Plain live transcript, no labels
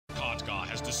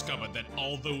discovered that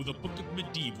although the Book of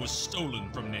Medivh was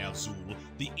stolen from Ner'zhul,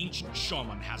 the ancient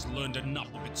shaman has learned enough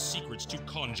of its secrets to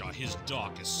conjure his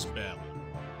darkest spell.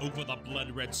 Over the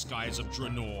blood-red skies of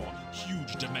Draenor,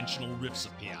 huge dimensional rifts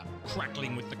appear,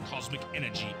 crackling with the cosmic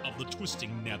energy of the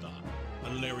twisting nether.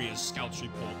 Valeria's scouts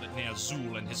report that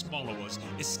Ner'zhul and his followers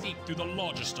escaped through the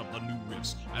largest of the new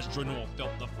rifts as Draenor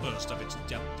felt the first of its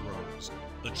death throes.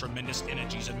 The tremendous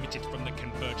energies emitted from the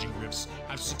converging rifts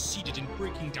have succeeded in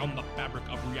breaking down the fabric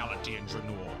of reality in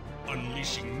Draenor,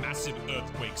 unleashing massive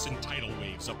earthquakes and tidal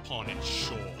waves upon its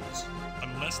shores.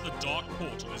 Unless the Dark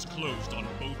Portal is closed on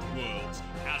both worlds,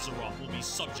 Azeroth will be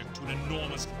subject to an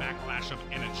enormous backlash of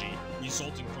energy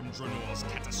resulting from Draenor's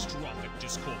catastrophic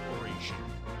discorporation.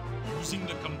 Using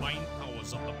the combined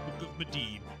powers of the Book of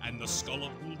Medivh and the Skull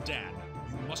of Gul'dan,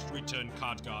 you must return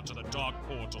Khadgar to the Dark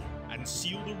Portal and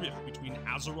seal the rift between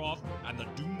Azeroth and the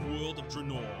doomed world of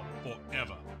Draenor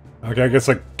forever. Okay, I guess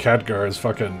like Khadgar is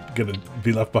fucking gonna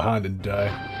be left behind and die.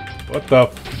 What the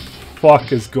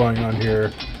fuck is going on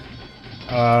here?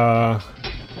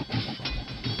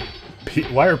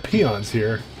 Why are peons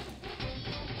here?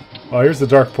 Oh, here's the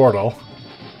Dark Portal.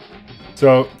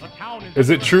 So, is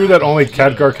it true that only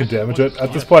Khadgar can damage it?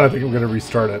 At this point, I think I'm gonna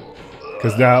restart it.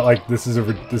 Because now, like, this is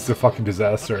a fucking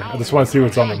disaster. I just want to see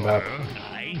what's on the map.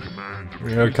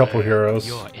 We got a couple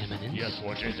heroes.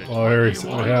 Oh, here's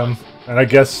him. And I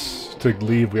guess to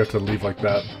leave, we have to leave like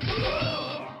that.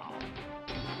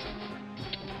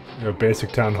 You know,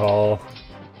 basic town hall.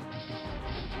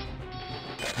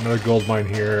 Another gold mine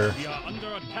here.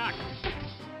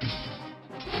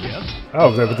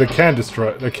 Oh, but they can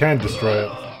destroy. They can destroy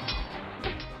it.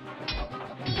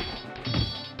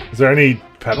 Is there any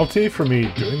penalty for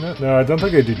me doing that? No, I don't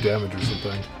think I do damage or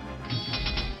something.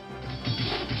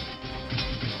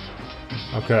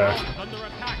 Okay.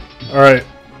 Alright.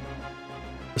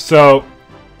 So,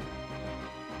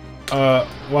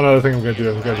 one other thing I'm gonna do,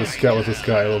 I'm gonna just scout with this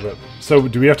guy a little bit. So,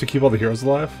 do we have to keep all the heroes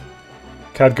alive?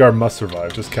 Khadgar must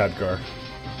survive, just Khadgar.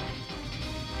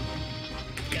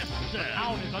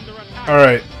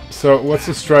 Alright, so what's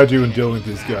the strategy when dealing with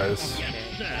these guys?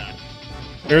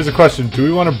 Here's a question, do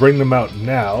we want to bring them out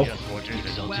now?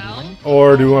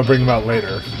 Or do we want to bring them out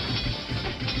later?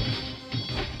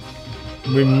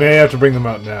 We may have to bring them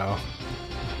out now.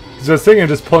 Because I was thinking of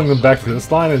just pulling them back to this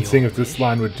line and seeing if this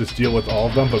line would just deal with all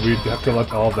of them, but we'd have to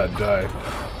let all of that die.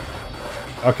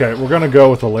 Okay, we're gonna go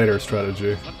with a later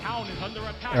strategy.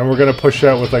 And we're gonna push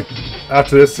out with, like,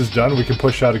 after this is done, we can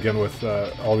push out again with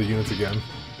all the units again.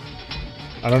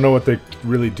 I don't know what they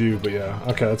really do, but yeah.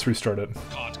 Okay, let's restart it.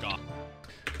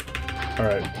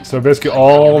 Alright, so basically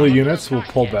all the units will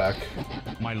pull back.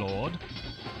 My lord.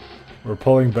 We're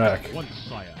pulling back.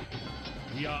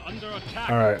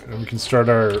 Alright, and we can start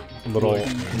our little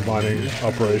mining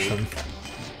operation.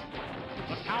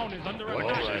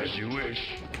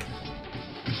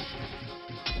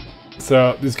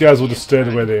 So, these guys will just stay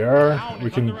the way they are. We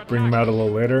can bring them out a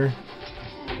little later.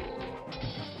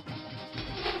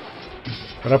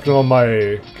 What happened to all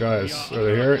my guys? Are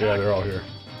they here? Yeah, they're all here.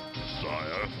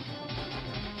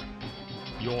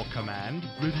 Your command.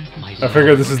 I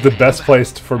figure this is the best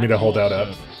place for me to hold out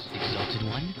at.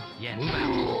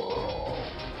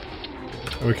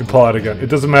 And we can pull out again. It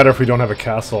doesn't matter if we don't have a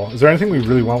castle. Is there anything we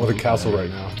really want with a castle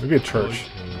right now? Maybe a church.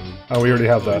 Oh, we already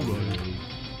have that.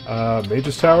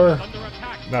 Mage's Tower?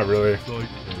 Not really.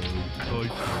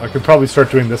 I could probably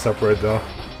start doing this upgrade though.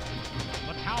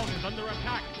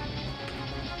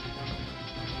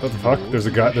 What the fuck? There's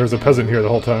a guy. There's a peasant here the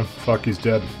whole time. Fuck, he's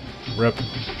dead. Rip.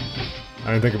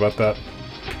 I didn't think about that.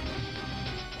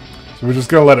 So we're just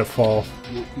gonna let it fall.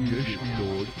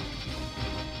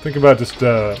 Think about just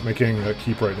making a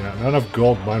keep right now. Not enough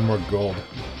gold, mine more gold.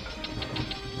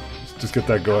 Just get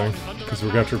that going, because we're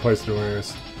gonna have to replace it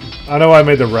anyways. I know I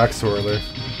made the rack so early.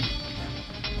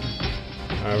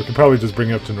 We can probably just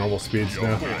bring it up to normal speeds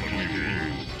now.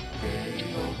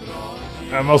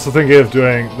 I'm also thinking of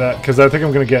doing that because I think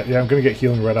I'm gonna get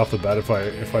healing right off the bat if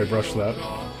I rush that.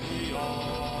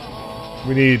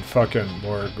 We need fucking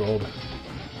more gold.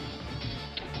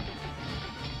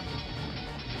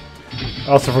 I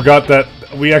also forgot that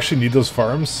we actually need those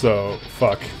farms, so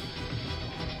fuck.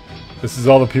 This is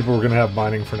all the people we're gonna have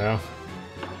mining for now.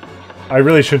 I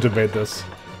really shouldn't have made this,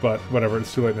 but whatever,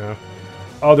 it's too late now.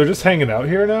 Oh, they're just hanging out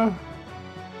here now?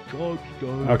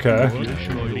 Okay.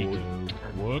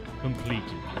 Work completed.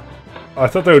 I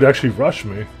thought they would actually rush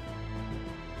me.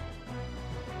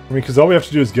 I mean, because all we have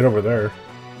to do is get over there.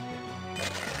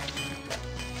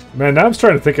 Man, now I'm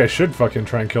starting to think I should fucking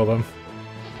try and kill them.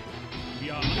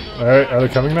 Alright, are they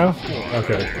coming now?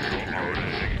 Okay.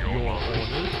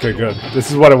 Okay, good.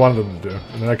 This is what I wanted them to do,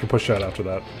 and then I can push out after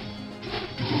that.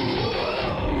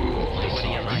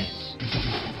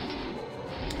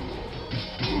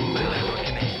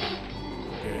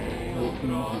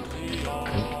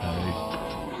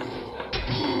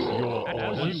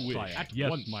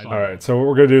 Alright, so what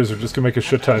we're gonna do is we're just gonna make a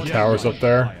shit ton of towers up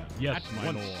there.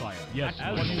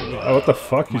 Oh, what the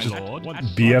fuck? You just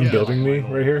BM building me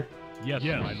right here?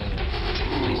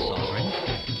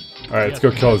 Alright, let's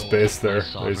go kill his base there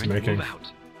that he's making.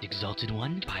 Exalted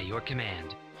One, by your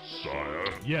command. Sire.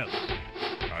 Yes.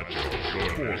 At your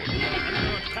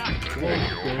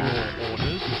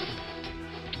Orders.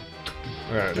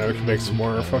 Alright, now we can make some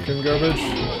more fucking garbage.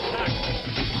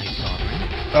 My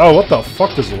sovereign. Oh, what the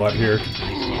fuck? There's a lot here.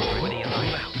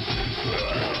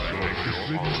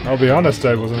 I'll be honest,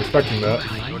 I wasn't expecting that.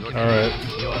 Alright.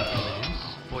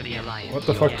 What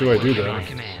the fuck do I do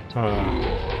then?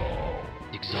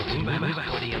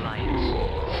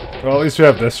 Well, at least we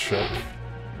have this shit.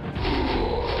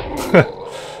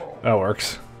 That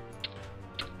works.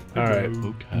 Alright.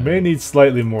 May need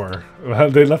slightly more.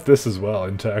 They left this as well,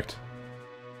 intact.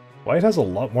 White has a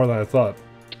lot more than I thought.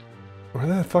 Where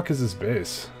the fuck is his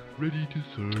base? Ready to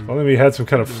serve. Only we had some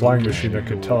kind of flying machine that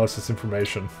could tell us this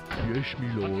information. Yes, me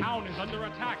lord. Town is under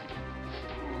attack.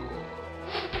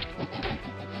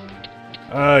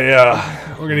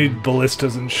 Yeah. We're gonna need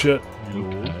ballistas and shit.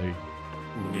 Okay.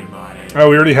 Oh,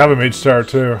 we already have a mage tower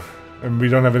too. And we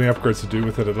don't have any upgrades to do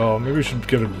with it at all. Maybe we should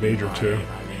get a mage or two.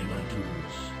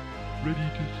 Ready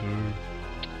to serve.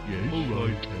 Yes,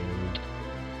 right.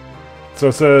 So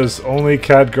it says, only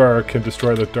Khadgar can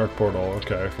destroy the Dark Portal.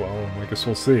 Okay, well, I guess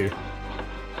we'll see.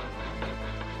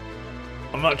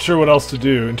 I'm not sure what else to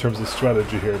do in terms of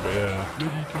strategy here, but yeah. Ready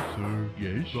to serve.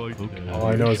 Yes, right. Okay. All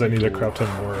I know is I need to craft 10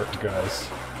 more guys.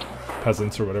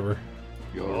 Peasants or whatever.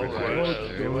 All right,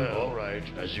 very well. All right,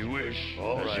 as you wish.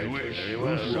 All right, as you wish. Very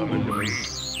well. Summon me.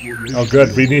 Oh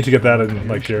good, we need to get that in,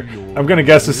 like, here. I'm gonna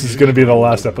guess this is gonna be the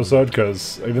last episode,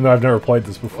 because even though I've never played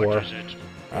this before,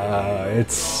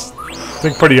 it's, I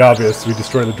think, pretty obvious. We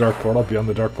destroy the Dark Portal, beyond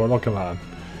the Dark Portal, come on.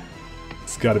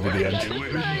 It's gotta be the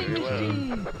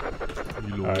end.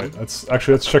 Alright, let's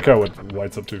check out what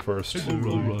White's up to first.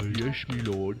 Alright, yes, me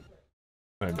lord.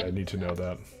 I need to know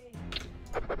that.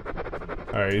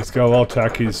 Alright, he's got a little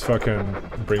tech he's fucking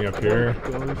bringing up here.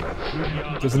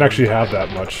 Doesn't actually have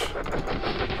that much.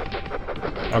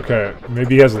 Okay,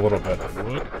 maybe he has a little bit.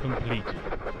 Work completed.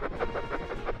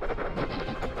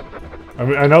 I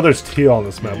mean, I know there's teal on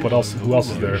this map. What else? Who else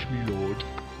is there? Yes, me lord.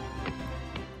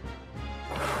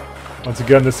 Once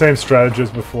again, the same strategy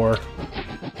as before.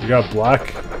 We got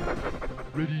black.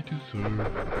 Ready to serve.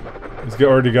 He's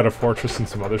already got a fortress and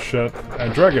some other shit.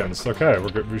 And dragons. Okay,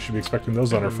 we should be expecting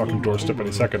those on our fucking doorstep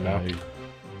any second now.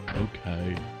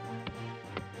 Okay.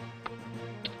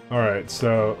 Alright,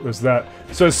 so there's that.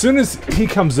 So as soon as he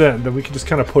comes in, then we can just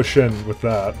kind of push in with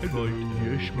that.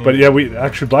 But yeah,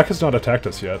 actually, black has not attacked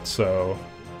us yet, so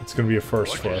it's going to be a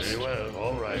first for us. Very well.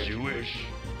 All right, as you wish.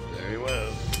 Very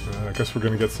well. I guess we're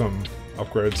going to get some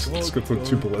upgrades. Let's get the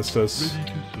 2 ballistas.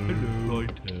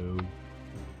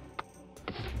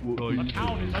 The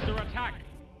town is under attack.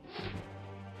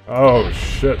 Oh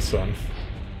shit, son.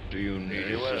 Do you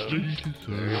need assistance?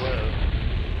 Very Very well.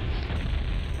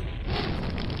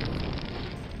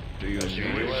 Do you need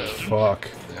assistance? Fuck.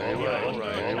 All right, all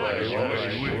right, all right,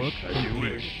 as you wish. As you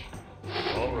wish.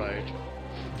 All right.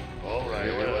 All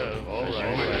right, very well. All right,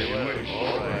 as you wish.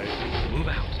 All right. Move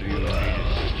out. Do you need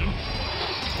assistance?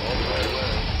 All right,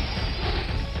 well.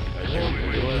 As you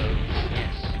wish. Well.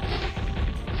 Yes.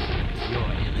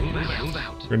 Move out. Move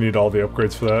out. We're gonna need all the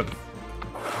upgrades for that.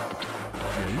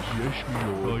 Yes, me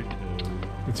lord.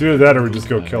 It's either that or we just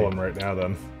go kill him right now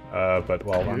then. But,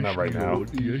 well, not right now.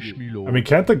 Yes, me lord. I mean,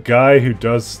 can't the guy who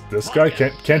does this guy,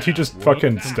 can't he just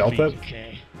fucking stealth it?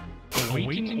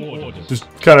 Awaiting orders. Just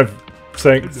kind of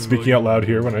speaking out loud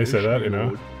here when I say that, you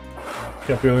know?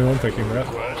 Can't be the only one thinking that.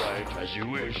 All right, as you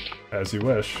wish. As you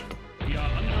wish. We are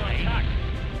under attack.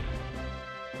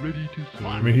 Ready to serve.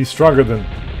 I mean, he's stronger than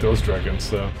those dragons,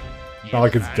 so... It's not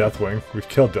like it's Deathwing. We've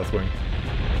killed Deathwing.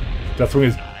 Deathwing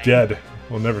is dead.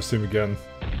 We'll never see him again.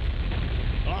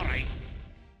 Alright.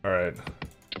 Alright.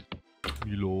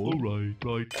 Me lord. Alright,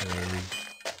 right now.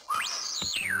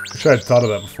 Wish I had thought of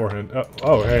that beforehand.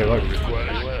 Oh, hey, look.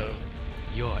 Very well.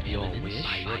 Your wish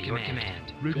by your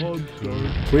command. Ready to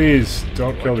serve. Please,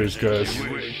 don't kill these guys. As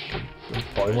you wish.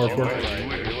 Polymorph All work? right, as you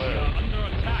wish. We are under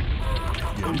attack.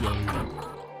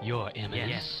 Your eminence.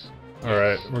 Yes.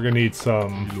 Alright, we're gonna need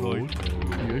some Lord.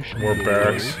 Yes, more me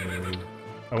barracks. lord.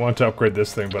 I want to upgrade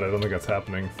this thing, but I don't think that's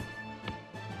happening.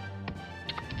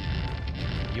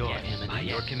 Your eminence. By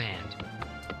your command.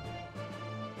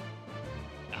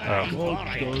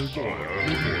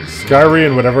 Skyry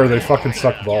and whatever, they fucking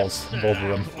suck balls. Both of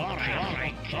them.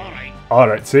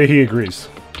 Alright, say he agrees.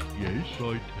 Yes,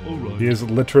 right. Alright. He is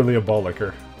literally a ball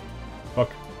licker.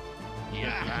 Fuck.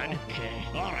 Yes, lad. Okay.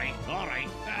 Alright.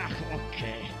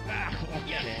 Okay.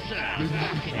 Yes, sir.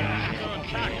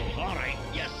 Alright.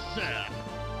 Yes, sir.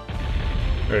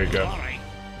 There you go. Alright.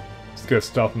 Just gotta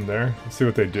stop them there. Let's see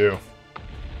what they do.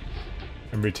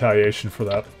 In retaliation for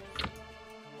that.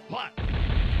 What?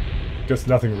 Guess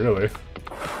nothing really.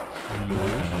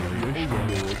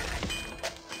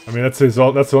 I mean, that's his.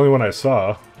 That's the only one I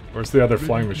saw. Where's the other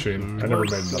flying machine? I never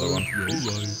made another one.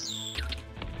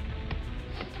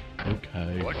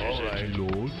 Okay. What is it? Me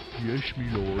lord. Yes, me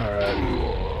lord.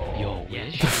 Alright. Your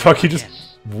wish. The fuck, he just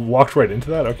walked right into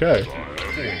that? Okay. My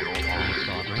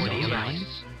sovereign. For the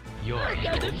alliance. Your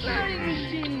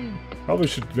enemies. Probably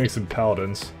should make some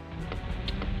paladins.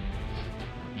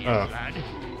 Yes, Oh. lad.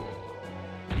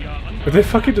 But they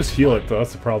fucking just heal it though,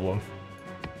 that's the problem.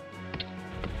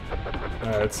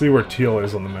 Alright, let's see where Teal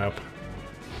is on the map.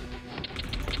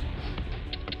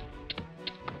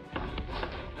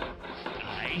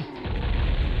 Aye.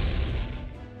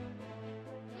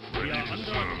 We are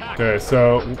under attack. Okay,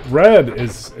 so Red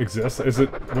exists.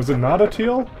 Was it not a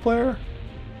Teal player?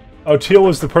 Oh, Teal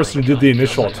was the person who did the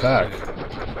initial attack.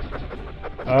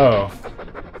 Oh.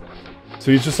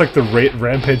 So he's just like the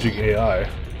rampaging AI.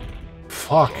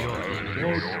 Fuck.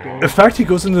 The fact he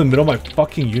goes into the middle of my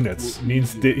fucking units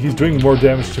means that he's doing more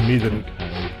damage to me than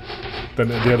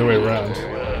the other way around.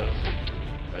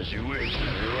 As you wish.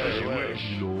 As you wish.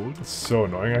 Me lord. It's so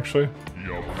annoying, actually.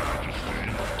 Your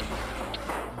Majesty.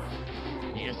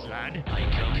 Yes, lad.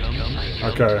 I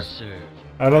come Okay. to serve.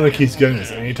 I don't think he's getting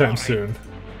this anytime soon.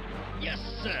 Yes,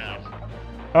 sir.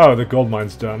 Oh, the gold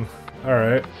mine's done.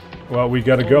 Alright. Well, we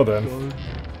gotta go then.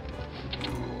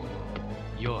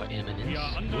 Your eminence.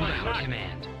 Move out.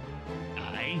 Command.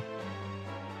 Aye.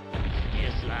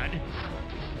 Yes, lad.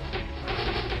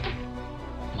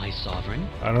 My sovereign.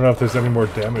 I don't know if there's any more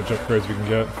damage upgrades we can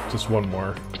get. Just one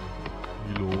more.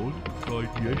 Me lord. Right,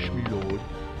 yes, me lord.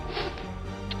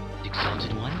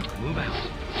 Exalted one. Move out.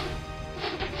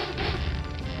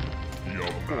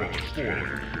 Your Majesty.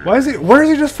 Why is he? Where is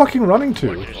he just fucking running to?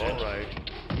 All right.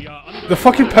 The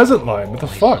fucking peasant line. What the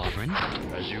My fuck? sovereign.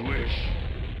 As you wish.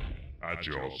 At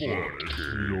your orders.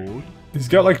 Me lord. He's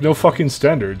got like no fucking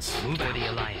standards. Move for the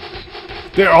alliance.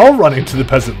 They're all running to the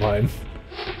peasant line.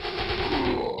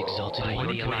 Exalted one.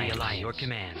 For the alliance. Your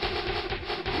command.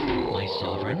 My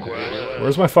sovereign.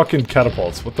 Where's my fucking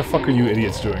catapults? What the fuck are you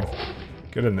idiots doing?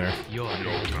 Get in there. Your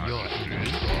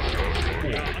eminence.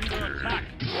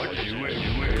 What do you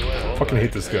wish? Fucking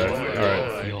hate this guy.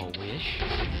 Alright. Your wish.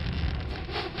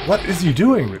 What is he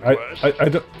doing? I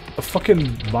don't... The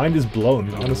fucking mind is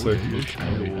blown, honestly. Yes,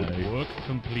 me lord. Work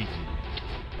completed.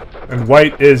 And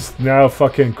White is now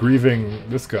fucking grieving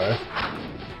this guy.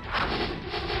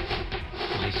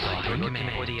 My sovereign.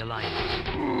 Command. For the alliance.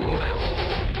 Move out.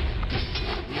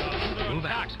 Move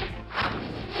out.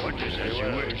 What is as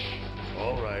you wish?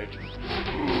 All right.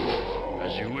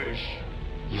 As you wish.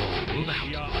 Your move out.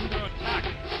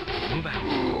 Move out.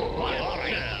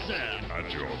 Yes, sir.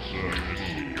 At your service.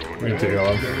 We can take it off.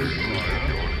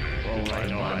 All right.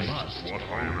 What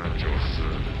I am at your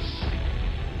service.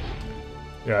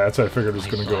 Yeah, that's what I figured was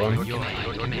gonna go on. Your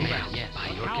command. Yes. By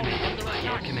your command. By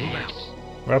your command.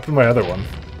 What happened to my other one?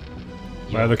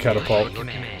 My other By catapult. your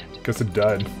command. Guess it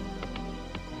died.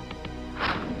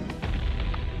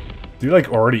 Do you like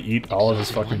already eat all of his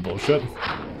fucking bullshit?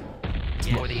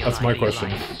 For the That's my alliance.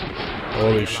 question.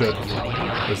 Holy shit.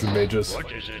 There's the mages.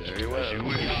 What is it? As you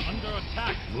wish.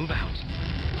 Move out.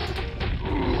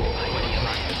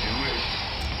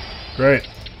 Great.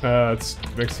 Let's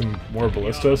make some more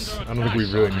ballistas. I don't think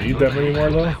we really need that many more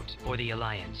though. For the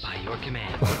alliance. By your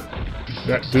command.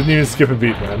 That didn't even skip a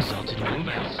beat, man. Exalted move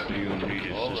out. Do you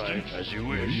need assistance? As you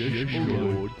wish. Yes, me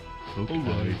lord.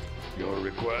 Alright. Your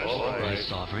request. All My right.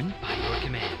 sovereign. By your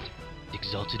command.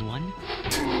 Exalted one.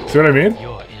 See what I mean?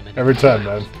 Your eminence. Every time,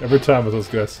 man. Every time with those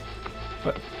guys.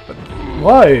 But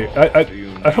why?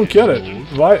 I don't get it.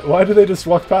 Why do they just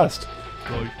walk past?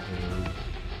 Right now.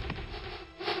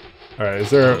 Alright, is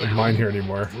there a mine here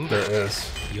anymore? There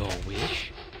is. Your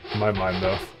wish. My mine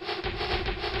though.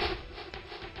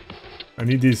 I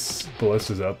need these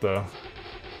ballistas out though.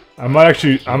 I might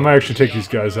actually take these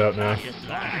guys out now.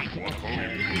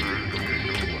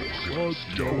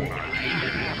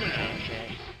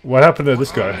 What happened to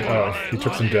this guy? Oh, he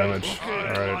took some damage.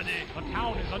 Alright.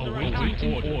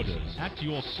 Awaiting orders at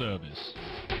your service.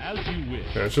 As you wish.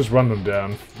 Okay, let's just run them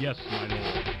down. Yes, my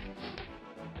lord.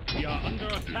 We are under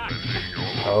attack.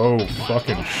 Oh,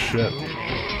 fucking shit.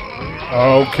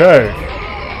 Okay.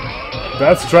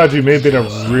 That strategy may have been a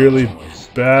really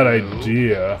bad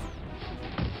idea.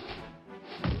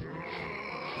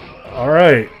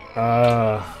 Alright,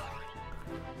 I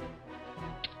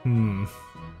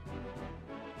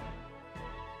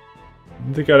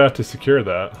think I'd have to secure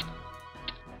that.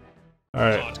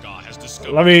 Alright.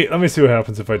 Let me see what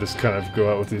happens if I just kind of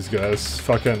go out with these guys.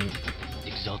 Fucking...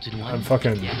 Exalted one. I'm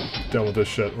fucking done with this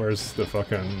shit. Where's the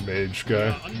fucking mage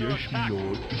guy? Yes, my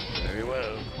lord. Very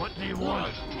well. What do you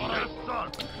want?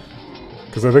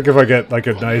 Because I think if I get like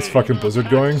a nice fucking blizzard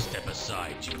going... Step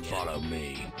aside, you follow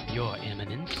me. Your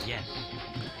Eminence, yes.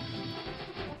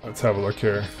 Let's have a look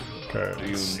here. Okay,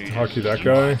 let's hockey that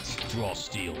guy. Draw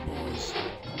steel, boys.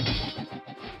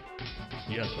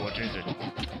 Yes, what is it?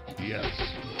 Yes.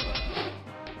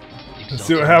 Let's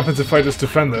see what happens if I just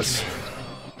defend this.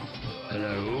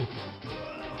 Hello?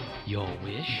 Your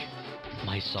wish,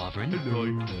 my sovereign.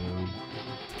 Right now.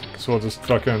 So we'll just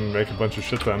fucking make a bunch of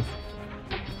shit then.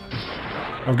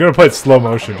 I'm gonna play it slow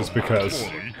motion just because.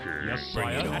 Yes, Bring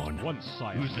it sire. on. At once,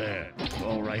 sire. Who's there?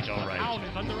 All right, all The right. town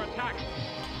is under attack.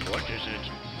 What is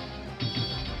it?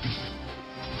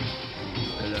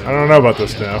 I don't know about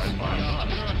this now.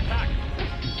 Under attack.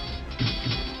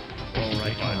 All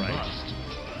right, all right.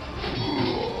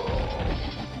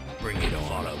 Bring it on.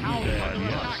 Follow me. Yes,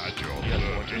 yes,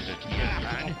 what is it? Yes,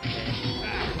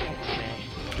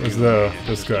 Where's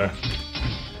this guy?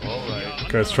 all right.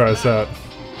 Okay, let's try this out.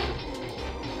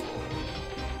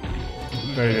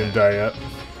 No, he didn't die yet.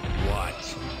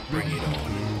 What? Bring it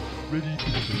on. Ready to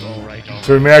go. All right, all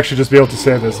So we may actually just be able to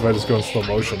save this if I just go in slow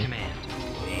Your motion. command.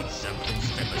 Need something?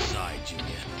 Step aside,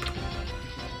 Junior.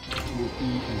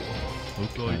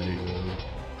 Okay.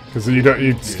 Because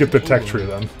you skip the tech tree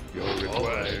then. Your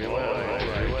request. Very well,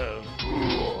 very well.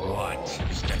 What?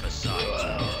 Step aside,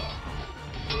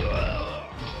 Junior.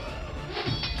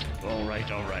 All right,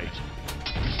 all right.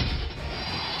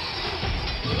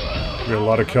 We got a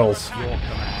lot of kills. Your command.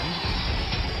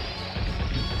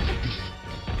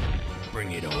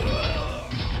 Bring it on.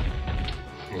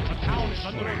 The town is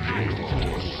under attack.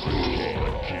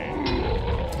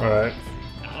 Alright.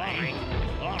 All right,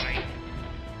 all right.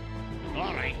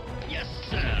 All right. Yes,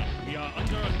 sir. We are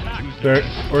under attack. There,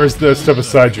 where's the step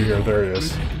aside junior? There he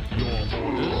is. Your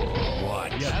orders.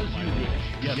 What? Yes, as you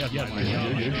wish. Yes, my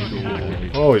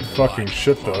lord. Holy fucking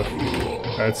shit though.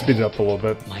 Alright, speed it up a little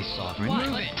bit. My sovereign.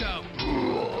 Let's go.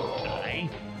 Aye.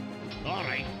 All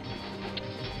right.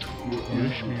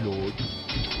 Yes, my lord.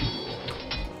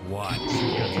 What?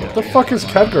 What the fuck is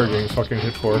Khadgar getting fucking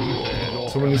hit for?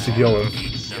 Someone needs to heal him.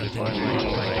 Need something?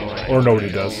 Or nobody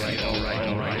does.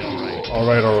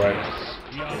 Alright, alright.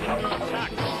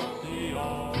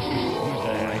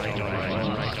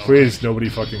 Please, nobody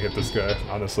fucking hit this guy,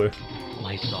 honestly.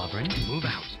 My sovereign. Move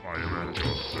out. I am at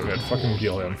your Yeah, fucking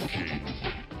heal him.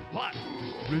 What?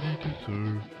 Ready to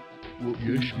serve.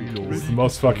 Yes, my lord. It's the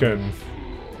most fucking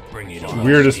Bring it on.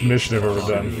 weirdest mission I've ever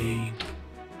done.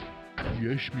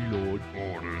 Yes, my lord.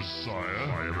 Orders, sire.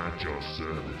 I am at your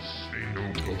service. A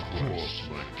noble course,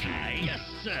 my king. Yes,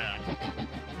 sir.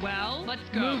 Well, let's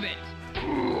go. Move it.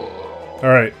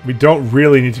 Alright, we don't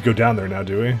really need to go down there now,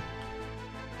 do we?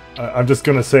 I'm just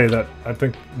gonna say that I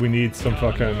think we need some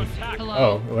fucking...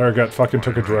 Hello? Oh, Lara got fucking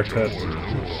took a direct hit. Course,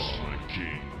 my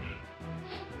king.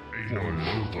 A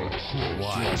noble course.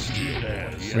 Why?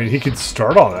 I mean, he could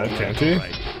start on that, can't he?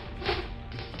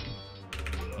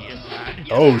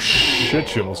 Oh shit,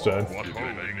 she almost died. What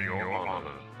defending your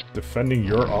honor? Defending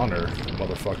your honor,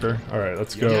 motherfucker. Alright,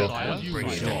 let's go. Bring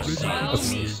it on.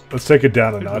 Let's take it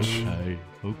down a notch.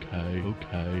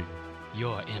 Okay.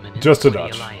 Your Eminence. Just a for the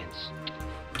notch. Alliance.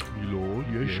 My lord,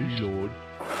 yes, my lord.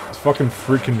 It's fucking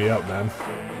freaking me out, man.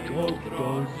 Job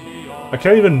done. I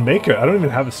can't even make it. I don't even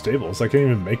have a stables. I can't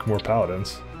even make more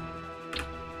paladins.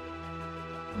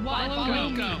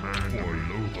 Let's go.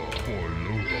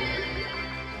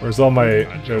 Where's all my...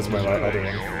 There's my other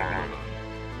one.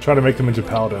 Trying to make them into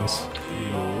paladins.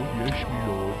 My lord, yes, my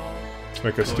lord. Let's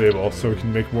make a stable so we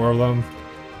can make more of them.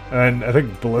 And I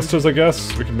think ballistas, I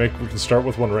guess. We can start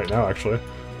with one right now, actually.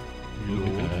 My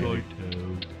lord, right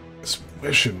now. This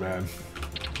mission, man.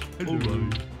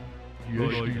 Alright.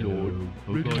 Yes, my lord.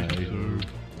 Ready to serve.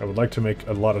 I would like to make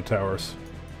a lot of towers.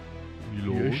 My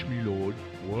lord. Yes, my lord.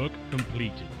 Work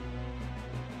completed.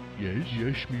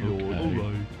 Yes, my lord.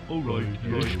 Alright.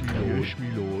 Yes, my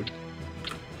lord.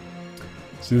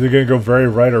 It's either gonna go very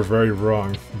right or very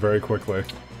wrong very quickly.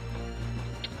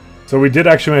 So we did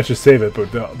actually manage to save it,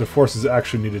 but the forces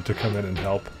actually needed to come in and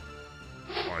help.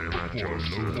 I am at your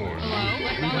service.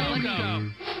 Hello? Let's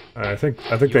go. I think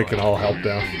they can all help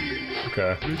now.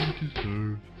 Okay. Ready to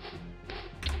serve.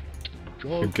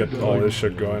 We get all this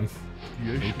shit going.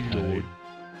 Yes, me lord.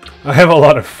 I have a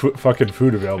lot of fucking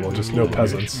food available, just no Yes,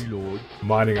 peasants. me lord.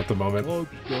 Mining at the moment. Job's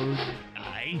done.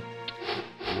 Aye.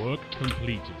 Work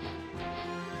completed.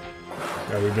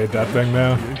 Yeah, we made that thing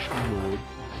now. Yes, me lord.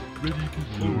 Ready to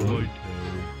serve. Right.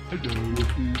 Hello.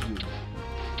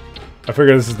 I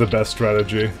figure this is the best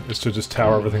strategy, is to just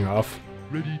tower everything off.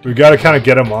 Ready to We gotta kind of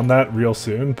get him on that real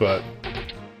soon, but...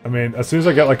 I mean, as soon as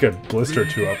I get like a blister or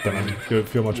two up, then I'm gonna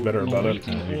feel much better about it.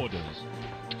 Awaiting orders.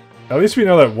 At least we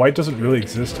know that white doesn't really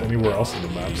exist anywhere else in the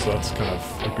map, so that's kind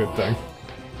of a good thing.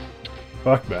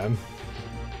 Fuck, man.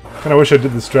 Kinda wish I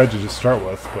did this strategy to start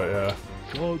with, but yeah.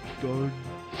 Job's done.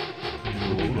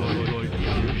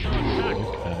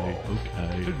 Okay,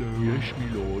 okay. Hello. Yes, me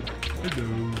lord. Hello.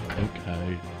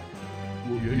 Okay.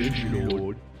 Yes, me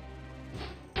lord.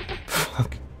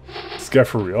 Fuck. This guy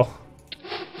for real?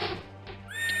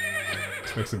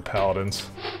 Let's make some paladins.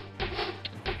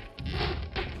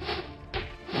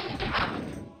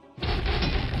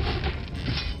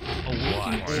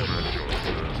 Awaiting orders.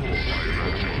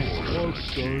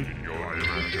 Job's done.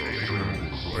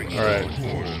 Alright.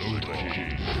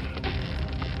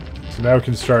 So now we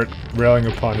can start railing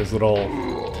upon his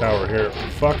little tower here.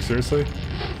 Fuck, seriously?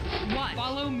 What?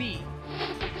 Follow me.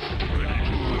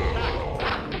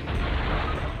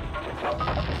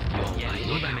 Yes,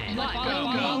 your command. What?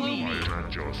 Follow me.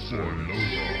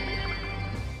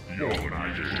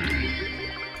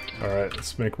 Alright,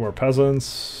 let's make more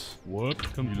peasants. Work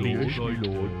Lord, completed. my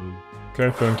lord. Okay,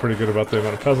 feeling pretty good about the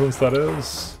amount of peasants that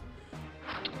is.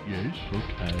 Yes,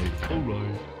 okay.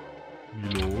 Alright. Me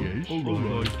lord. Yes,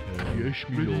 alright. Yes,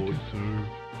 me lord. Serve.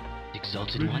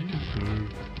 Exalted Ready one. to serve.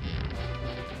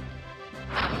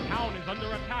 The town is under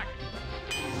attack.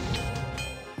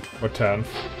 What town?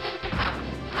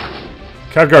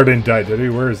 Khadgar didn't die, did he?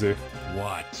 Where is he?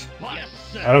 What? Yes,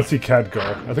 sir. I don't see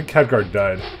Khadgar. I think Khadgar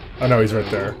died. Oh no, he's right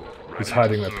there. He's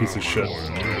hiding that piece of shit.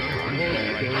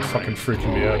 Fucking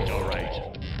freaking me out.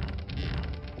 Alright.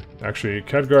 Actually,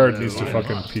 Khadgar needs to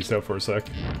fucking peace out for a sec.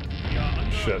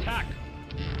 Shit.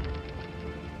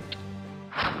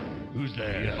 Who's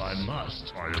there? If I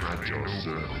must. I am at your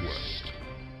service.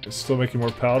 He's still making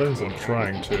more paladins? I'm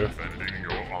trying to. Defending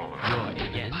your honor.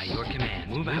 Yes, by your command.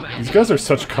 Move out. These guys are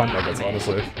such cunt nuggets,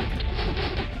 honestly.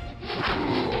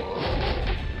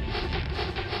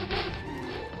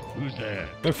 Who's there?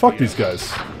 Man, fuck these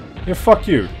guys. Yeah, fuck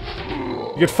you.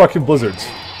 You get fucking blizzards.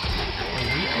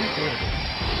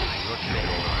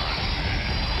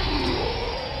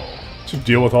 Just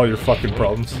deal with all your fucking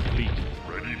problems. Complete.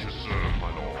 Ready to serve, my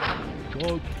lord.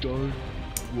 Job's done.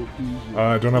 What is it?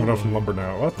 I don't have enough lumber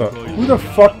now. What the? Who the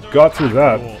fuck got through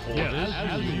that? Yes,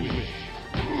 as you wish.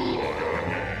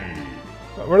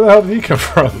 Where the hell did he come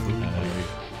from?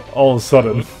 All of a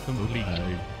sudden. Complete.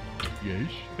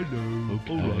 Yes, hello.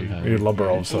 Alright. We need lumber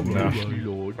all of a sudden now. Yes, me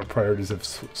lord. Our priorities have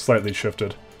slightly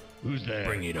shifted. Who's there?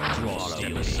 Bring it on.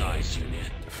 Step aside,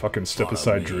 unit. Fucking step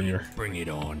aside, Junior. Bring it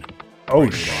on. Oh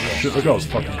shit, look at all this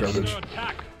fucking garbage. Under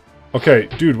attack. Okay,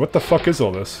 dude, what the fuck is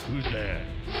all this? Who's there?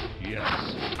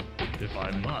 Yes. If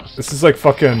I must. This is like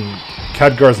fucking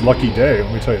Khadgar's lucky day,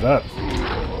 let me tell you that.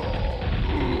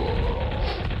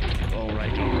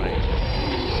 Alright, alright.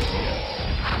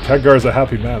 Khadgar's a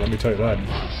happy man, let me tell you that.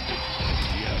 Yes,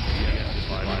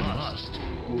 if I must.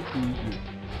 What is it?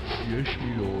 Yes,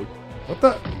 me lord. What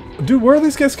the? Dude, where are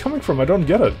these guys coming from? I don't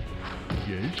get it.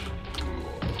 Yes.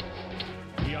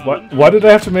 Why did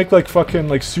I have to make like fucking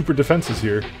like super defenses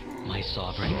here? My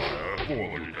sovereign.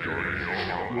 Alright.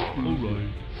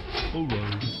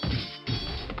 Alright.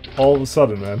 All of a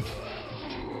sudden, man.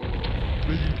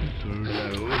 Ready to serve.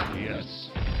 Hello? Yes.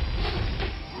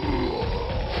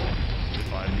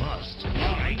 If I must.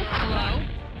 Alright. Hello?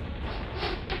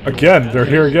 Again, they're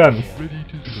here again. Ready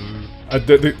to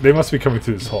serve. They must be coming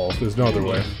through this hall. There's no other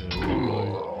way.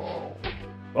 Alright.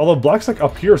 Although Black's like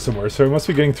up here somewhere, so he must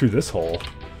be getting through this hole.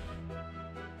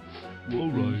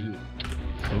 Alright.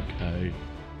 Okay.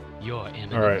 Your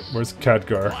eminence. Alright, where's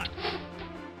Khadgar?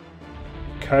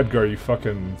 Khadgar, you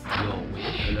fucking Your wish.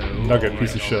 Hello? nugget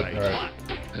piece of shit. Alright.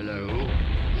 Hello?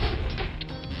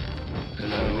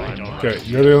 Hello? Okay,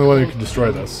 you're the only one who can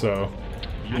destroy this, so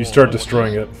you start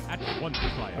destroying it.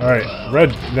 Alright,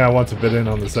 Red now wants a bit in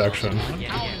on this action.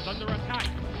 Yes.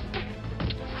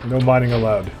 No mining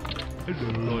allowed.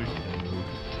 Hello.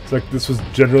 It's like this was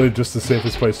generally just the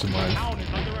safest place to mine.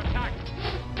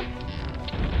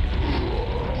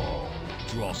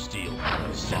 Draw steel.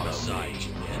 Step aside,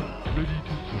 unit. Ready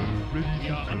to serve. Ready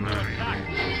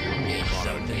to serve.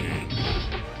 Something.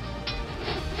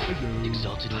 Hello.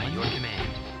 Exalted by your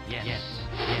command. Yes.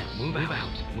 Yes. Move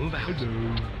out. Move out.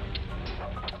 Hello.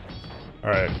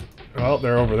 Alright. Well,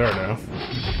 they're over there now.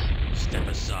 Step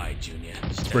aside, Junior.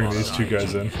 Let's bring these two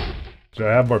guys in. Do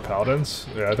I have more paladins?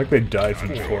 Yeah, I think they died from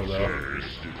before, though.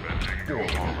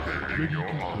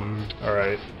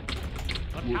 Alright.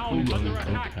 Okay.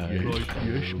 Right,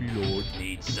 yes, me lord.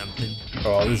 Need something?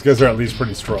 Oh, these guys are at least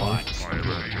pretty strong.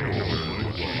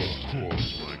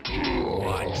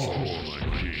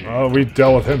 Oh, we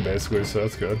dealt with him, basically, so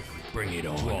that's good. Bring it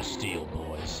on. Draw steel,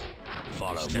 boys.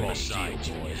 Follow Step aside,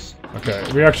 boys. Okay,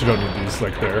 we actually don't need these,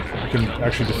 like, there. We can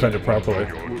actually defend it properly.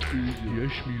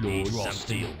 Yes, me Need lord. draw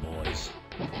steel, boys.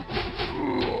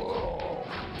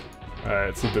 Alright,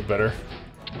 it's a bit better.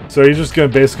 So he's just gonna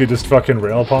basically just fucking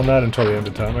rail upon that until the end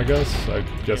of time, I guess? I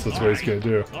guess that's what he's gonna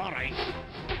do. Alright.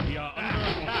 We are under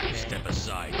attack. Step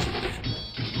aside, Junior.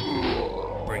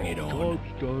 Bring it on.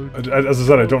 God's done. As I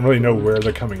said, I don't really know where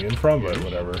they're coming in from, but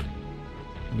whatever.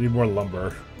 Need more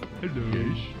lumber. Hello.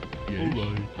 Yes.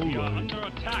 Alright. We are Alright. under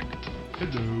attack.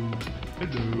 Hello.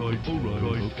 Hello. Right.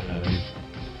 Alright. Okay.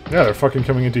 Yeah, they're fucking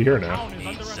coming into here now. Town is Need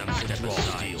under some attack. step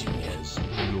aside, boys.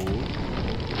 Lord.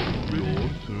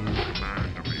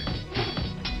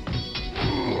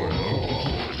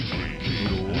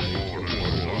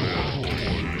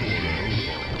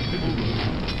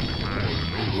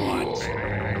 Lord, sir.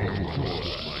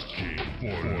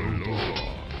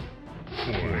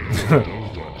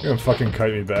 You're gonna fucking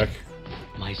kite me back.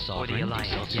 My sovereign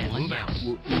exalted one. Yes.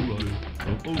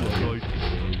 Alright.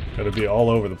 Gotta be all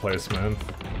over the place, man.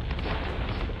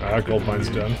 Ah, gold mine's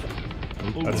done.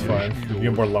 That's fine. We can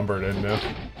get more lumber in now.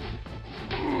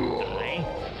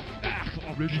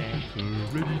 Ready to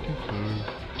serve. Ready to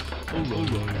serve.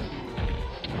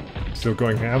 Alright. Still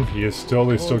going ham? He is still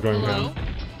going Hello? ham.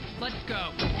 Let's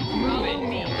go. Move it,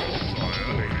 me.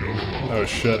 Oh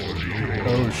shit.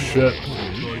 Oh shit.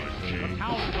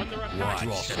 Town is under attack.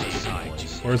 Draw step aside,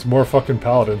 Junior. Where's more fucking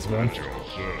paladins, man?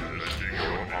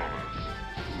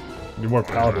 Need more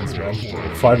paladins, man.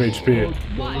 5 HP.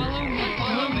 Follow me.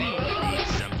 Follow me. Need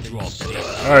some draw steel.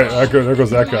 Alright, there goes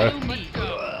that guy. Let's go.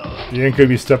 He ain't gonna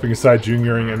be stepping aside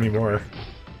junioring anymore.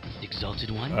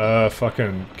 Exalted one.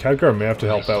 Fucking Khadgar may have to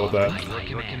help out with that. By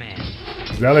your command.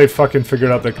 Now they fucking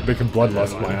figured out that they can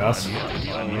bloodlust my ass.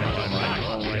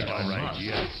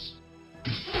 Yes.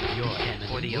 Your hand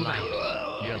for the alliance.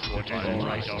 Yes,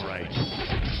 alright.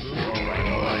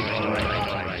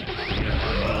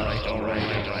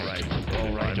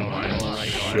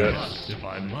 Shit. If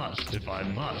I must.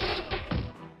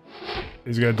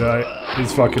 He's gonna die.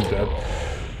 He's fucking dead.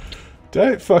 Did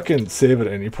I fucking save at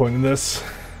any point in this?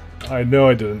 I know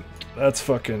I didn't. That's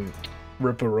fucking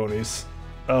ripperonis.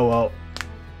 Oh well.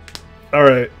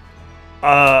 Alright.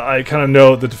 I kind of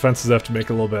know the defenses have to make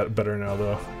a little bit better now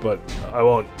though, but I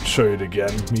won't show you it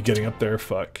again. Me getting up there,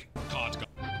 fuck.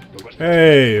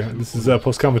 Hey, this is a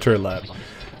post-commentary lab.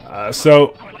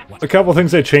 So, a couple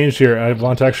things I changed here I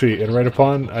want to actually iterate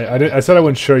upon. I said I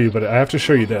wouldn't show you, but I have to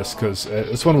show you this, because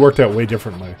this one worked out way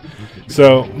differently.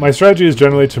 So, my strategy is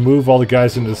generally to move all the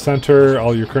guys into the center,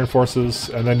 all your current forces,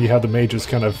 and then you have the mages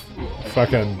kind of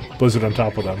fucking blizzard on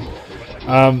top of them.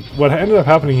 What ended up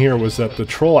happening here was that the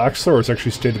troll Axlors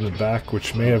actually stayed in the back,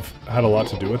 which may have had a lot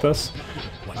to do with this.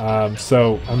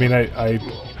 So, I mean, I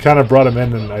kind of brought him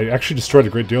in, and I actually destroyed a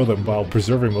great deal of them while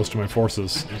preserving most of my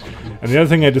forces. And the other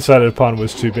thing I decided upon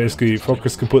was to basically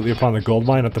focus completely upon the gold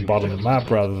mine at the bottom of the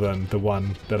map rather than the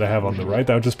one that I have on the right.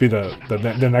 That would just be the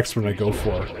next one I go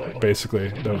for, basically,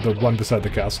 the one beside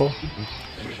the castle.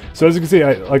 So as you can see,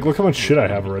 look how much shit I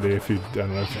have already. If you, I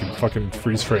don't know if you can fucking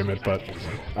freeze frame it, but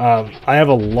I have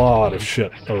a lot of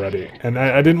shit already, and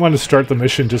I didn't want to start the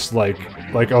mission just like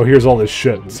oh, here's all this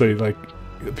shit. So like,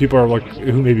 people are like,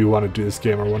 who maybe want to do this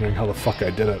game are wondering how the fuck I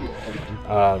did it.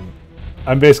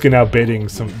 I'm basically now baiting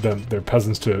their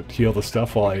peasants to heal the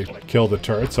stuff while I kill the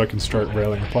turret, so I can start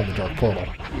railing upon the dark portal.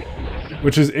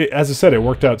 Which is, as I said, it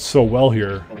worked out so well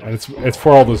here, and it's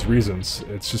for all those reasons.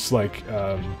 It's just like,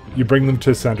 you bring them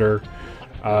to the center.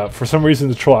 For some reason,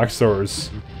 the troll Axlors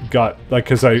got, like,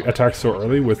 because I attacked so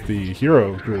early with the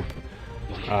hero group,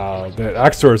 the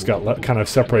Axlors got kind of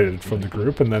separated from the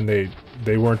group, and then they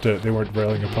weren't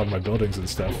railing upon my buildings and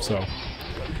stuff. So,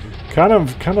 kind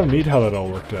of neat how that all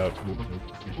worked out.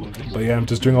 But yeah, I'm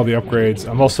just doing all the upgrades.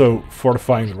 I'm also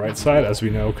fortifying the right side, as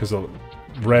we know, because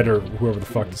Red or whoever the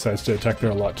fuck decides to attack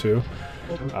there a lot too.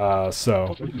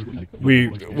 So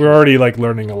we're already like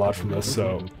learning a lot from this,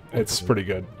 so it's pretty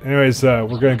good. Anyways, we're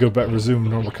gonna go back resume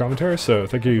normal commentary. So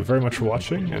thank you very much for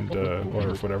watching, and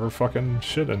or whatever fucking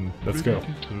shit, and let's go.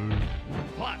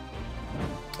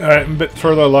 Alright, I'm a bit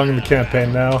further along in the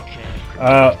campaign now.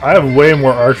 I have way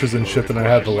more archers and shit than I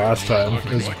had the last time.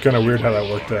 It was kind of weird how that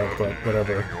worked out, but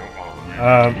whatever.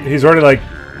 He's already like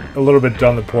a little bit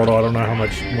done the portal. I don't know how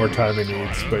much more time he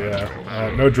needs, but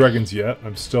yeah. No dragons yet.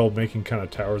 I'm still making kind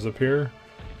of towers up here.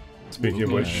 Speaking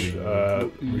of which,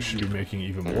 we should be making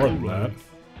even more than that.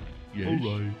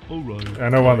 Alright. I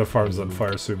know one of the farms is on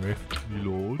fire, sue me.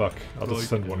 Lord. Fuck, I'll just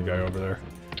send one guy over there.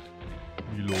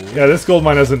 Lord. Yeah, this gold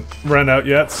mine hasn't run out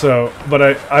yet, so... But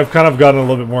I've kind of gotten a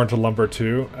little bit more into lumber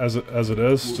too, as it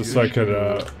is, just so I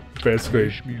could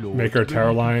basically make our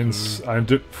tower lines. I'm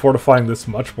fortifying this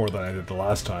much more than I did the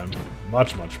last time.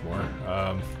 Much more.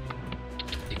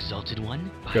 Exalted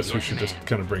One. Guess we should just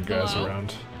kind of bring guys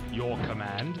around. Your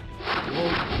command.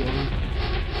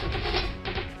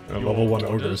 Level 1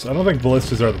 ogres. I don't think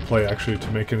ballistas are the play, actually,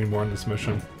 to make any more on this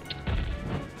mission.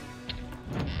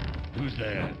 Who's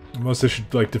there? Unless they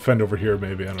should, like, defend over here,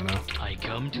 maybe. I don't know. I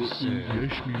come to serve.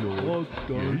 Yes, me lord.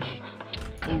 Yes.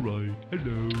 Alright.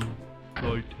 Hello.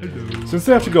 Right, hello. Since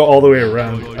they have to go all the way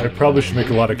around, I probably should make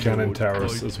a lot of cannon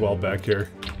towers as well back here.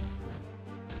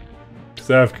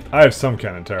 Because I have some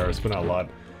cannon towers, but not a lot.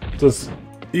 So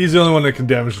he's the only one that can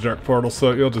damage the Dark Portal,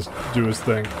 so he'll just do his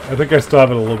thing. I think I still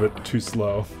have it a little bit too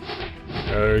slow. Yeah,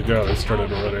 there you go, they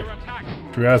started already.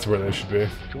 Maybe that's where they should be.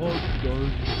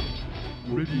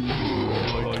 Ready.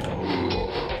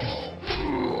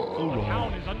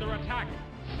 Town is under attack.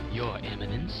 Your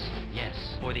Eminence.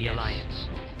 Yes. For the Alliance.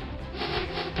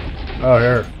 Oh,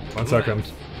 here. 1 second.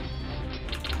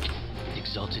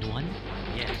 Exalted One.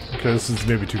 Yes. Okay, this is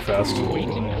maybe too fast.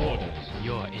 Waiting orders.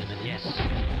 Your Eminence. Yes.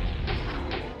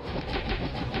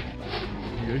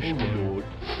 Yes, my lord.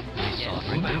 Yes.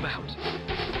 Move out.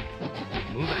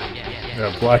 Move out. Yes.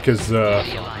 Yeah, Black is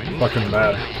fucking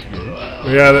mad.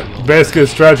 But yeah, basically the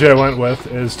strategy I went with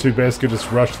is to basically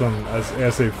just rush them as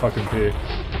ASA fucking P.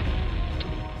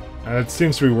 And it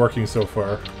seems to be working so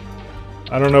far.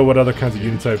 I don't know what other kinds of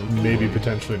units I maybe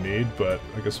potentially need, but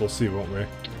I guess we'll see, won't we?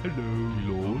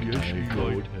 Hello, Lord. Yes, me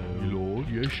lord. Lord.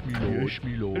 Yes, me lord. Yes,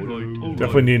 me lord. Hello.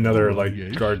 Definitely need another, like,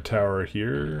 Yes. guard tower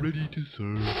here. Ready to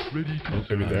serve. Ready to serve.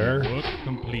 Maybe there. Work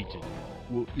completed.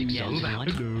 Exalted One.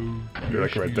 Hello. Maybe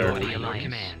like right there. For the Alliance.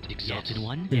 Command. Exalted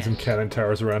One. Need some Yes. cannon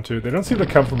towers around too. They don't seem to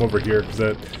come from over here,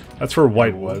 because that's where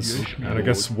white was. Yes, my And I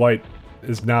guess white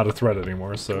is not a threat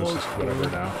anymore, so it's just whatever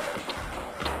now.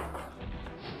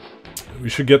 We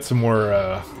should get some more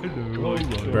Hello.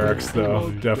 barracks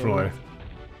though, definitely.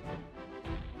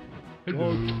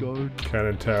 Hello.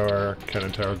 Cannon tower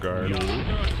guard.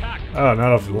 Oh, not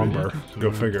enough lumber.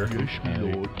 Go figure. Yes,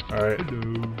 me lord. Alright,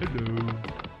 Hello.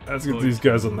 let's get these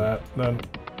guys on that then.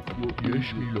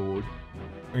 Yes, me lord.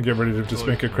 And get ready to just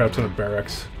make a crap ton of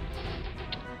barracks.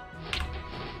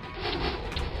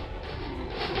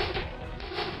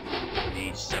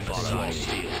 Need follow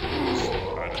steel.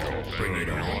 Bring it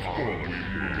on.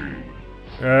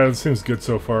 Yeah, it seems good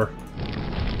so far.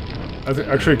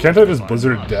 Actually, can't I just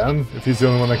blizzard it down if he's the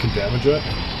only one that can damage it?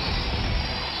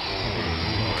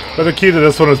 But the key to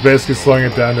this one is basically slowing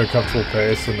it down to a comfortable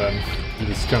pace, and then you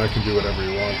just kind of can do whatever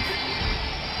you want.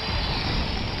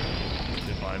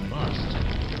 If I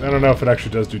must. I don't know if it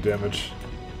actually does do damage.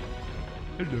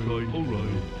 Hello.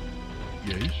 Alright.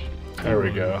 Yes. There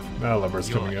we go. Now lumber's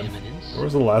Your coming in. Eminence. Where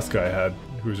was the last guy I had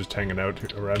who was just hanging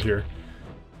out around here?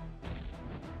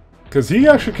 Because he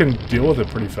actually can deal with it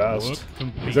pretty fast.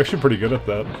 He's actually pretty good at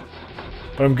that.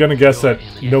 But I'm gonna guess that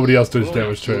nobody else does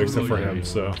damage to it except for him,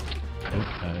 so...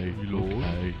 Okay, lord.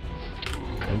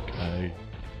 Okay.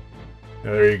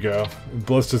 Yeah, there you go.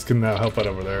 Ballistas can now help out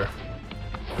over there.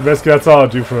 And basically, that's all I'll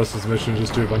do for us this mission,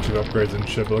 just do a bunch of upgrades and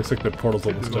shit. But it looks like the portal's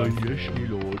almost Hello. done. Yes, me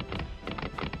lord.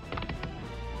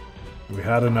 We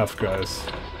had enough, guys.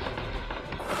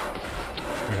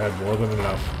 We had more than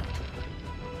enough.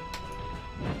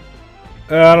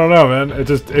 I don't know, man.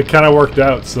 It kind of worked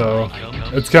out, so...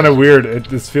 It's kind of weird.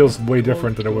 This feels way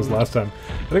different than it was last time.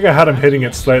 I think I had him hitting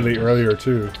it slightly earlier,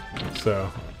 too. So,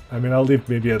 I mean, I'll leave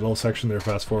maybe a little section there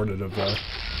fast-forwarded of,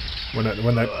 when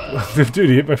that... Dude,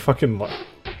 he hit my fucking...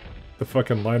 The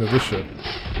fucking line of this shit.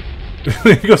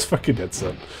 He goes fucking dead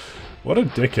son. What a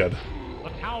dickhead. The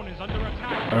town is under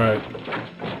attack. Alright.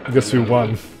 I guess we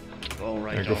won.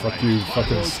 Alright, Yeah, go fuck you,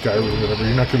 fucking Skyrim, whatever.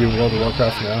 You're not gonna be in World of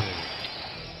Warcraft now.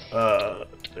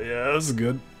 Yeah, this is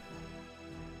good.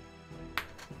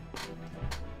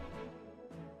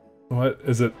 What?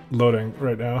 Is it loading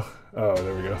right now? Oh,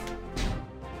 there we go.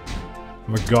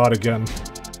 I'm a god again.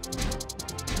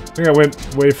 I think I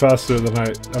went way faster than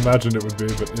I imagined it would be,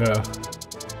 but yeah.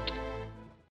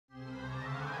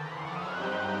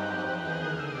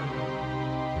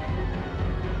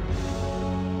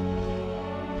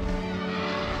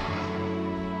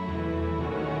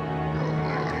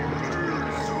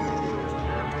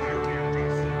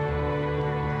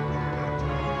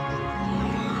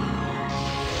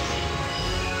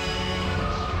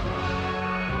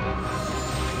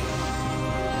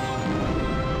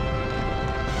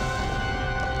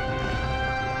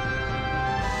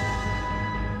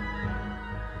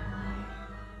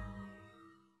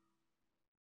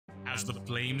 As the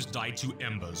flames die to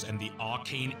embers and the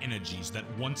arcane energies that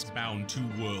once bound two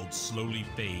worlds slowly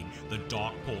fade, the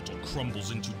dark portal crumbles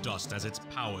into dust as its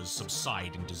powers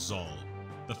subside and dissolve.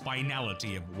 The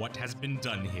finality of what has been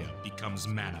done here becomes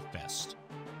manifest.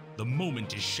 The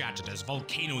moment is shattered as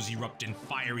volcanoes erupt in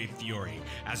fiery fury,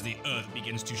 as the earth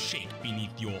begins to shake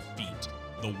beneath your feet.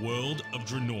 The world of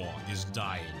Draenor is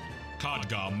dying.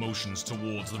 Khadgar motions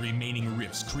towards the remaining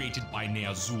rifts created by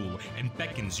Ner'zhul and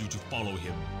beckons you to follow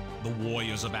him. The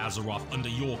warriors of Azeroth under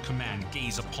your command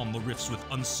gaze upon the rifts with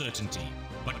uncertainty,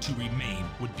 but to remain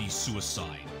would be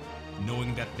suicide.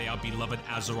 Knowing that their beloved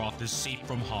Azeroth is safe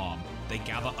from harm, they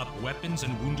gather up weapons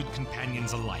and wounded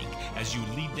companions alike as you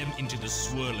lead them into the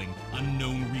swirling,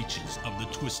 unknown reaches of the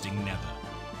twisting nether.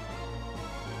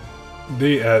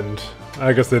 The end.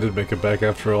 I guess they did make it back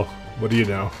after all. What do you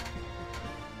know?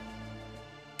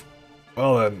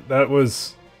 Well then, that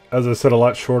was, as I said, a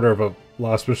lot shorter of a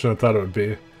last mission than I thought it would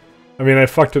be. I mean, I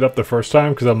fucked it up the first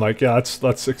time because I'm like, yeah,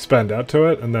 let's expand out to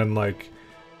it, and then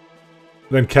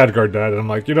then Khadgar died, and I'm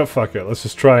like, you know, fuck it, let's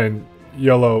just try and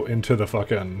YOLO into the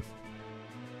fucking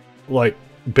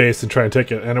base and try and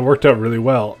take it, and it worked out really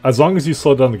well as long as you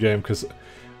slow down the game. Because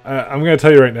I'm gonna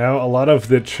tell you right now, a lot of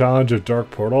the challenge of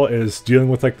Dark Portal is dealing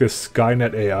with this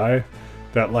Skynet AI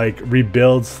that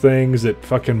rebuilds things, it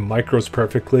fucking micros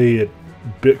perfectly, it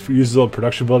uses old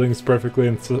production buildings perfectly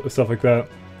and stuff like that.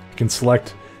 You can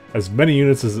select as many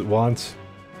units as it wants,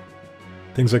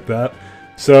 things like that.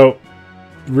 So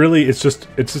really, it's just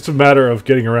a matter of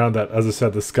getting around that. As I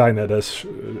said, the Skynet-ish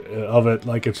of it,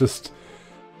 it's just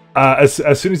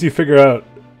as soon as you figure out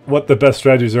what the best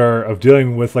strategies are of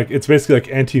dealing with, it's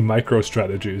basically anti-micro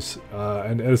strategies,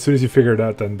 and as soon as you figure it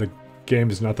out, then the game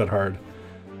is not that hard.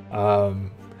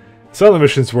 Some of the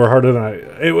missions were harder than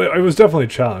it was definitely a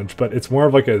challenge, but it's more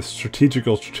of a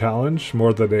strategical challenge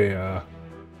more than a.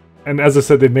 And as I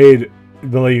said, they made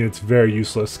melee units very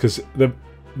useless because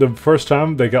the first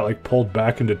time they got pulled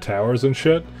back into towers and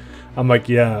shit. I'm like,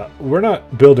 yeah, we're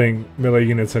not building melee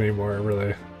units anymore,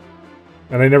 really.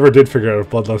 And I never did figure out if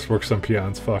Bloodlust works on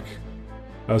peons. Fuck,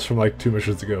 that was from 2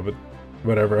 missions ago, but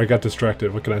whatever. I got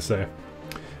distracted. What can I say?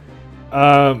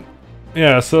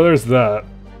 Yeah. So there's that.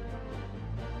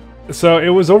 So it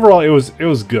was overall, it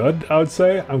was good, I would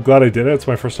say. I'm glad I did it. It's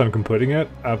my first time completing it,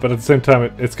 but at the same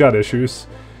time, it's got issues.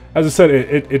 As I said,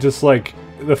 it just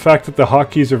the fact that the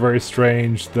hotkeys are very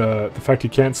strange. The fact you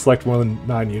can't select more than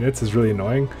 9 units is really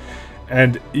annoying.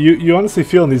 And you honestly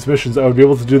feel in these missions I would be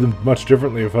able to do them much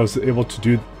differently if I was able to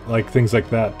do things like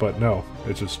that. But no,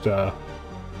 it's just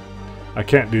I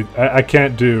can't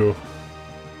do.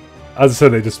 As I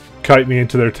said, they just kite me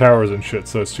into their towers and shit,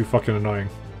 so it's too fucking annoying.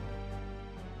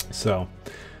 So,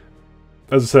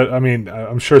 as I said, I mean,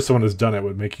 I'm sure someone has done it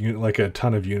with making it a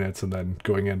ton of units and then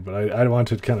going in, but I want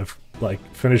to kind of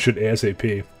finish it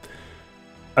ASAP.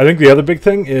 I think the other big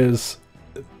thing is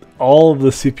all of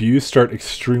the CPUs start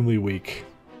extremely weak,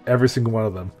 every single one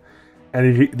of them, and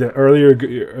if the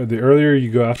earlier you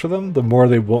go after them, the more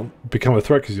they won't become a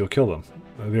threat because you'll kill them.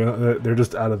 They're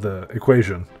just out of the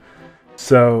equation.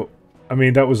 So, I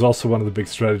mean, that was also one of the big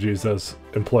strategies I was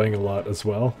employing a lot as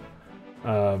well.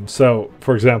 So,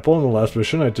 for example, in the last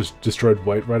mission, I just destroyed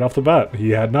White right off the bat. He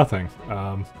had nothing.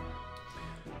 I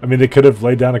mean, they could have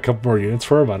laid down a couple more units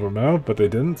for him, I don't know, but they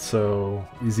didn't, so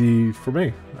easy for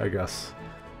me, I guess.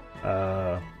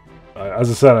 As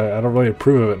I said, I don't really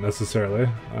approve of it necessarily.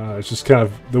 It's just kind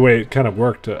of the way it kind of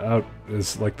worked out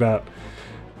is like that.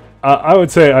 I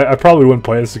would say I probably wouldn't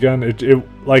play this again.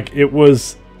 It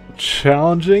was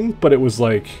challenging, but it was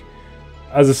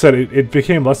as I said, it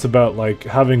became less about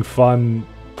having fun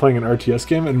playing an RTS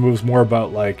game, and it was more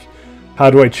about how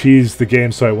do I cheese the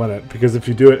game so I win it? Because if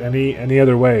you do it any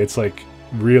other way, it's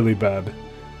really bad,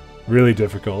 really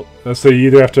difficult. So you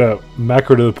either have to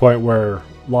macro to the point where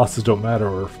losses don't matter,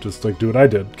 or just do what I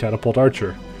did, catapult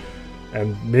archer,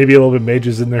 and maybe a little bit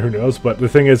mages in there, who knows. But the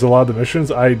thing is, a lot of the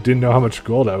missions I didn't know how much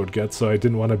gold I would get, so I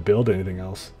didn't want to build anything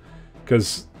else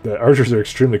because the archers are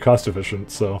extremely cost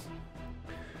efficient. So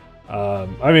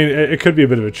I mean, it could be a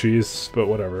bit of a cheese, but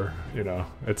whatever, you know,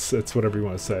 it's whatever you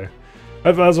want to say.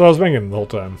 That's what I was thinking the whole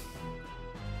time.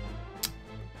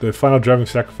 The final driving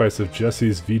sacrifice of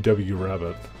Jesse's VW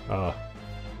Rabbit.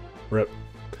 Rip.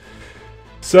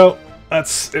 So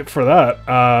that's it for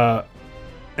that.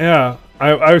 Yeah,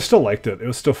 I still liked it. It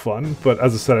was still fun, but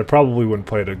as I said, I probably wouldn't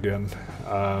play it again.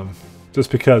 Just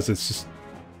because it's just,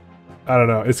 I don't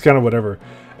know, it's kind of whatever.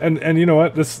 And you know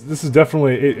what? This is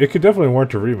definitely, it could definitely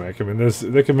warrant a remake. I mean,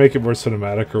 they can make it more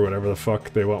cinematic or whatever the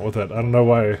fuck they want with it. I don't know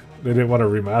why they didn't want to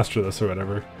remaster this or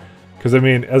whatever. Because I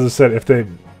mean, as I said, if they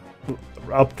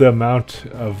up the amount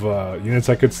of units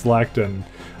I could select and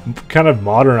kind of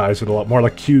modernize it a lot more,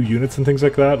 like Q units and things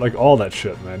like that. Like all that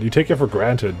shit, man. You take it for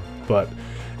granted, but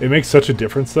it makes such a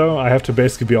difference though. I have to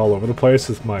basically be all over the place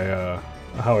with my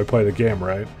how I play the game,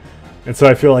 right? And so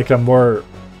I feel like I'm more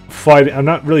fighting. I'm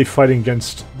not really fighting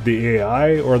against the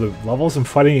AI or the levels. I'm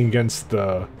fighting against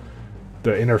the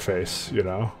interface, you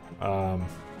know.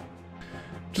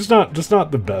 Just not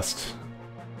the best.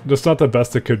 Just not the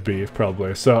best it could be,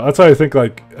 probably. So that's why I think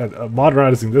like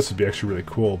modernizing this would be actually really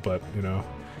cool. But you know,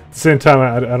 at the same time,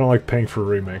 I don't like paying for a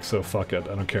remake, so fuck it.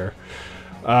 I don't care.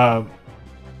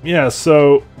 Yeah.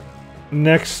 So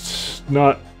next,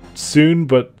 not soon,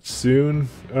 but soon.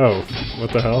 Oh,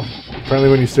 what the hell? Apparently,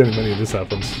 when you stay in the menu, this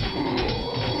happens.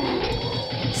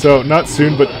 So not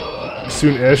soon, but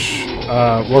soon-ish.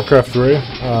 Warcraft 3.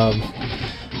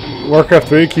 Warcraft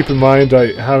 3, keep in mind,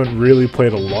 I haven't really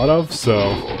played a lot of,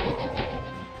 so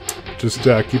just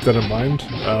keep that in mind.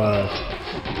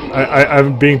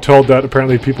 I'm being told that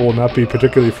apparently people will not be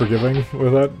particularly forgiving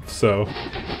with that, so...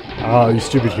 you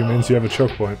stupid humans, you have a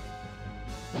choke point.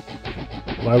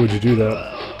 Why would you do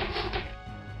that?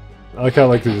 I like how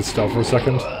they just stop for a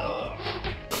second.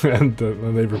 And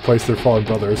then they replace their fallen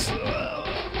brothers.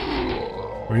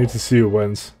 We need to see who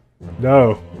wins.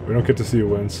 No, we don't get to see who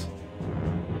wins.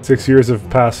 6 years have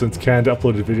passed since Canned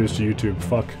uploaded videos to YouTube.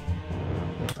 Fuck.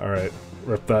 Alright,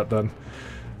 rip that then.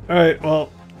 Alright,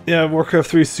 well, yeah, Warcraft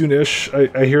 3 soon-ish.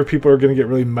 I hear people are gonna get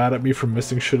really mad at me for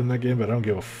missing shit in that game, but I don't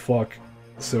give a fuck.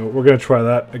 So we're gonna try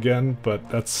that again, but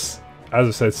that's, as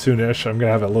I said, soon-ish. I'm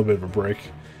gonna have a little bit of a break.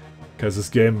 Because this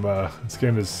game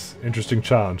is an interesting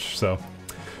challenge, so...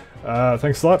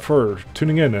 thanks a lot for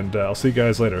tuning in, and I'll see you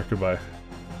guys later. Goodbye.